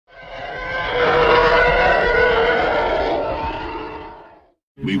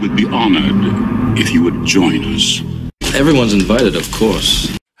We would be honored if you would join us. Everyone's invited, of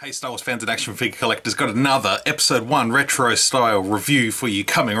course. Hey Star Wars fans and action figure collectors, got another Episode 1 retro style review for you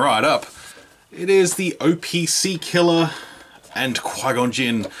coming right up. It is the OPEE Killer and Qui-GON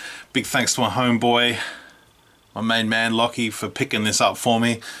Jinn. Big thanks to my homeboy, my main man Lockie, for picking this up for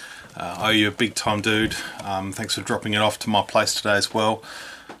me. I owe you a big time, dude. Thanks for dropping it off to my place today as well.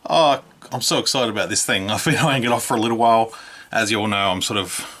 Oh, I'm so excited about this thing. I've been eyeing it off for a little while. As you all know, I'm sort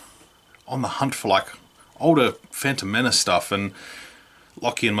of on the hunt for like older Phantom Menace stuff, and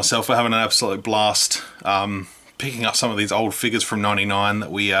Lockie and myself are having an absolute blast picking up some of these old figures from '99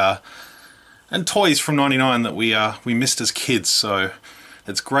 that we and toys from '99 that we missed as kids. So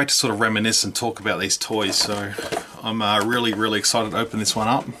it's great to sort of reminisce and talk about these toys. So I'm really excited to open this one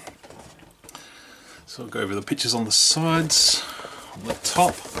up. So I'll go over the pictures on the sides, on the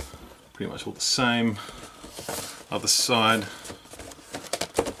top, pretty much all the same. Other side,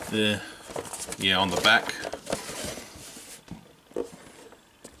 there, yeah, on the back.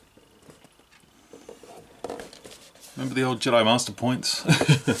 Remember the old Jedi Master points?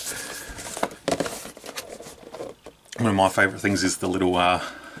 One of my favourite things is the little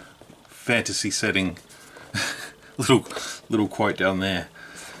fantasy setting, little quote down there.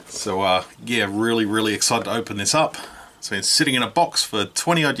 So yeah, really excited to open this up. It's been sitting in a box for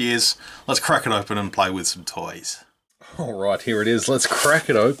 20 odd years. Let's crack it open and play with some toys. Alright, here it is. Let's crack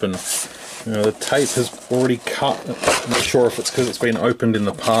it open. The tape has already cut. I'm not sure if it's because it's been opened in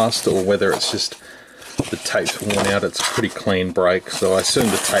the past or whether it's just the tape's worn out. It's a pretty clean break, so I assume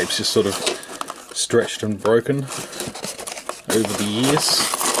the tape's just sort of stretched and broken over the years.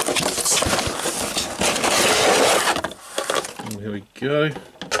 And here we go.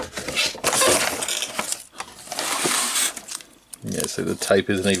 Yeah, so the tape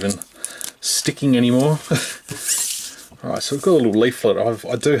isn't even sticking anymore. Alright, so we've got a little leaflet.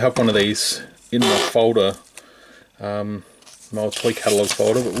 I do have one of these in my folder, my old toy catalogue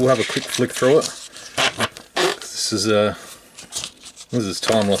folder, but we'll have a quick flick through it. This is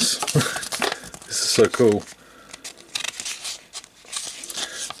timeless. This is so cool.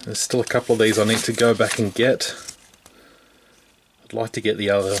 There's still a couple of these I need to go back and get. I'd like to get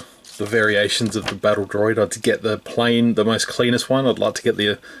the variations of the battle droid. I'd get the plain, the most cleanest one. I'd like to get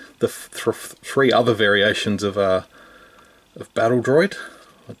the three other variations of battle droid.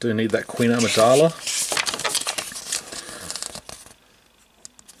 I do need that Queen Amidala.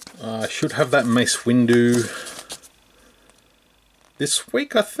 I should have that Mace Windu this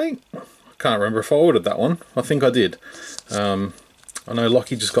week, I think. I can't remember if I ordered that one. I think I did. I know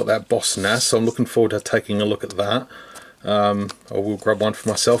Lockie just got that Boss Nass, so I'm looking forward to taking a look at that. I will grab one for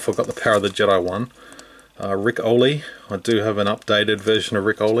myself. I've got the Power of the Jedi one. Rick Oley. I do have an updated version of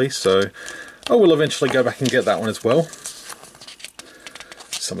Rick Oley, so I will eventually go back and get that one as well.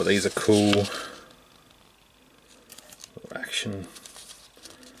 Some of these are cool. Action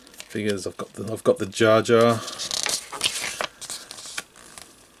figures. I've got the Jar Jar.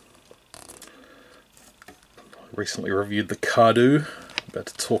 I recently reviewed the Cardu. About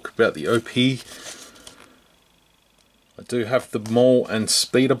to talk about the OPEE. I do have the Maul and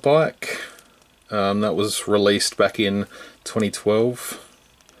Speeder bike. That was released back in 2012.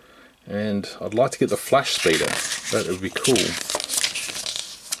 And I'd like to get the Flash Speeder. That would be cool.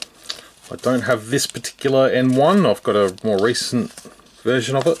 I don't have this particular N1. I've got a more recent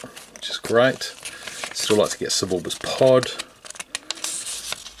version of it, which is great. Still like to get Sebulba's Pod.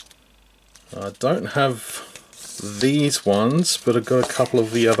 I don't have these ones, but I've got a couple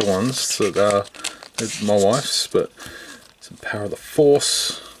of the other ones that are my wife's, but some Power of the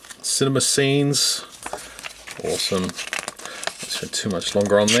Force, cinema scenes, awesome. Don't spend too much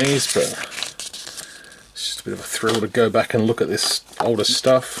longer on these, but it's just a bit of a thrill to go back and look at this older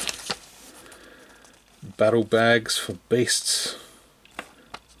stuff. Battle bags for beasts.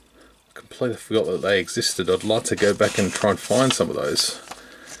 Completely forgot that they existed. I'd like to go back and try and find some of those.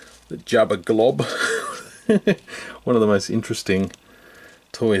 The Jabba Glob. One of the most interesting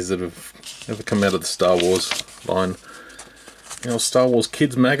toys that have ever come out of the Star Wars line. You know, Star Wars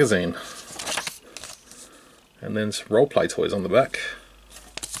Kids magazine. And then some roleplay toys on the back.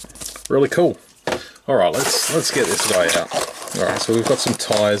 Really cool. Alright, let's get this guy out. Alright, so we've got some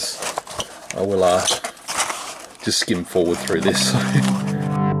ties. I will just skim forward through this.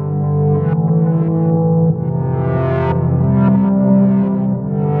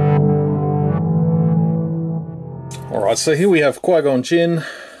 Alright, so here we have Qui-GON Jinn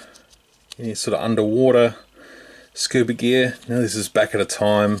in his sort of underwater scuba gear. Now this is back at a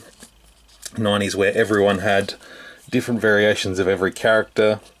time, 90s, where everyone had different variations of every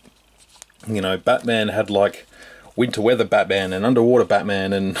character. You know, Batman had like winter weather Batman and underwater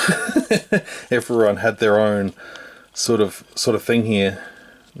Batman, and everyone had their own sort of thing here.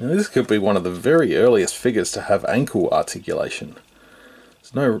 Now, this could be one of the very earliest figures to have ankle articulation.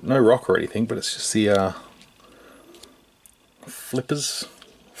 There's no rock or anything, but it's just the flipperless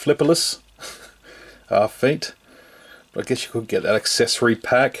feet. But I guess you could get that accessory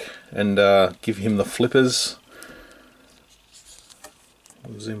pack and give him the flippers.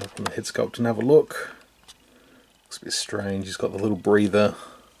 We'll zoom up on the head sculpt and have a look. Looks a bit strange. He's got the little breather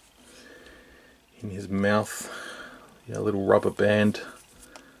in his mouth. Yeah, a little rubber band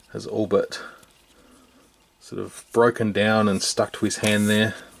has all but sort of broken down and stuck to his hand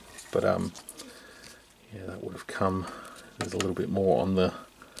there. But yeah, that would have come. There's a little bit more on the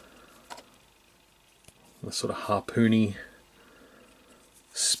sort of harpoony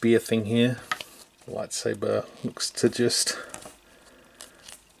spear thing here. The lightsaber looks to just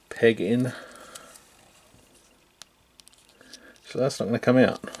peg in. So that's not going to come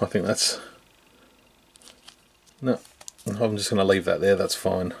out. I think that's... No, I'm just going to leave that there, that's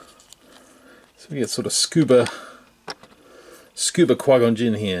fine. So we get sort of scuba Qui-GON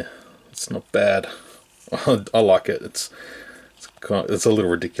Jinn here. It's not bad. I like it. It's a little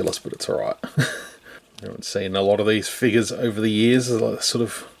ridiculous, but it's alright. I haven't seen a lot of these figures over the years.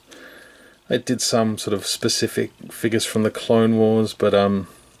 They did some sort of specific figures from the Clone Wars, but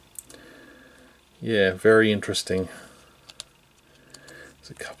yeah, very interesting. There's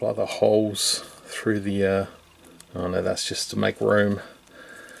a couple other holes through the oh no, that's just to make room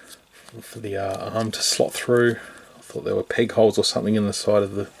for the arm to slot through. I thought there were peg holes or something in the side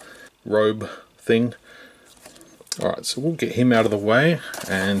of the robe thing. Alright, so we'll get him out of the way,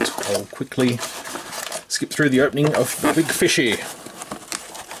 and I'll quickly skip through the opening of the big fishy.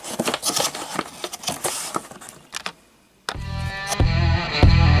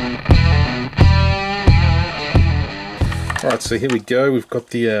 Alright, so here we go. We've got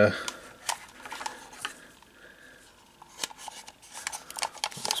the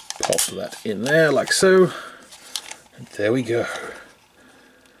just pop that in there like so. And there we go.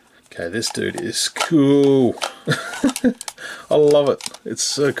 Okay, this dude is cool. I love it. It's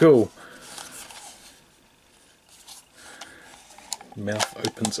so cool. Mouth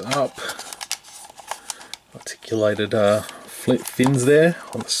opens up. Articulated fins there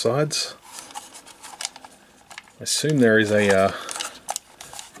on the sides. I assume there is a...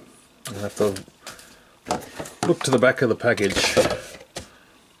 I'll have to look to the back of the package.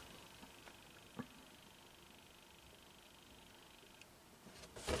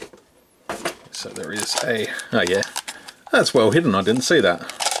 So there is a... Oh yeah, that's well hidden, I didn't see that.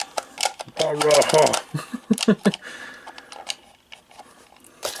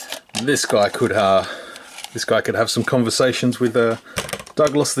 This guy could have some conversations with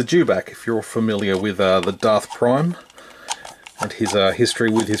Douglas the Dewback, if you're familiar with the Darth Prime and his history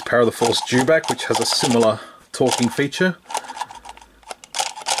with his Power of the Force Dewback, which has a similar talking feature.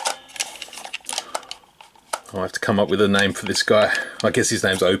 I'll have to come up with a name for this guy. I guess his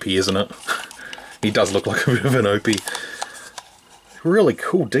name's OPEE, isn't it? He does look like a bit of an OPEE. Really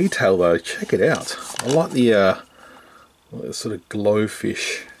cool detail though, check it out. I like the sort of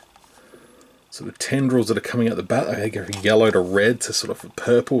glowfish sort of tendrils that are coming out the back. They go from yellow to red to sort of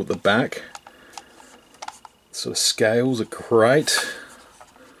purple at the back. Sort of scales are great.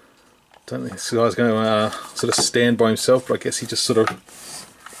 Don't think this guy's going to sort of stand by himself, but I guess he just sort of...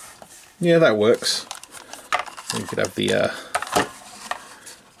 Yeah, that works. You could have the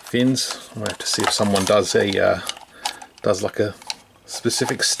fins. I might have to see if someone does like a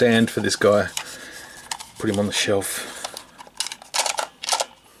specific stand for this guy. Put him on the shelf.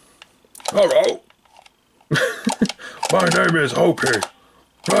 Hello! My name is OPEE.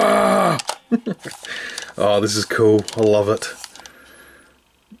 Ah! Oh, this is cool. I love it.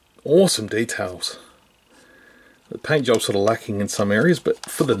 Awesome details. The paint job's sort of lacking in some areas, but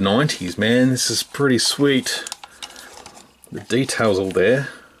for the 90s, man, this is pretty sweet. The detail's all there.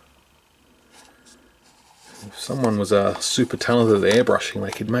 If someone was super talented at airbrushing,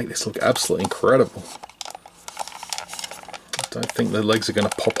 they could make this look absolutely incredible. Don't think the legs are going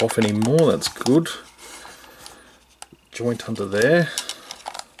to pop off anymore. That's good. Joint under there.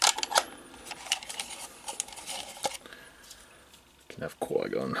 Can have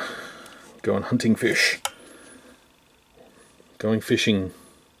Qui-GON going hunting fish. Going fishing.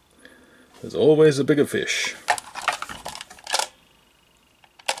 There's always a bigger fish.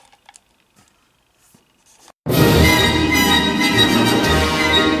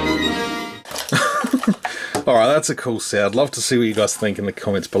 Alright, that's a cool set. I'd love to see what you guys think in the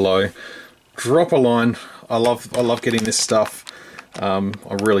comments below. Drop a line. I love getting this stuff. I'm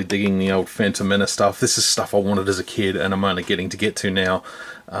really digging the old Phantom Menace stuff. This is stuff I wanted as a kid, and I'm only getting to get to now,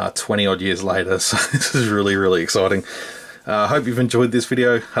 20 odd years later, so this is really, really exciting. I hope you've enjoyed this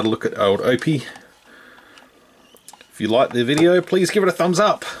video, had a look at old OPEE. If you liked the video, please give it a thumbs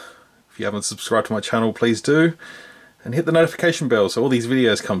up. If you haven't subscribed to my channel, please do. And hit the notification bell so all these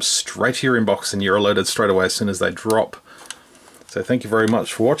videos come straight to your inbox and you're alerted straight away as soon as they drop. So thank you very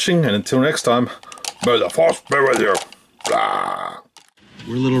much for watching, and until next time, may the Force be with you. Blah.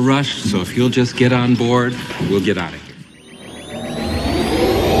 We're a little rushed, so if you'll just get on board, we'll get on it.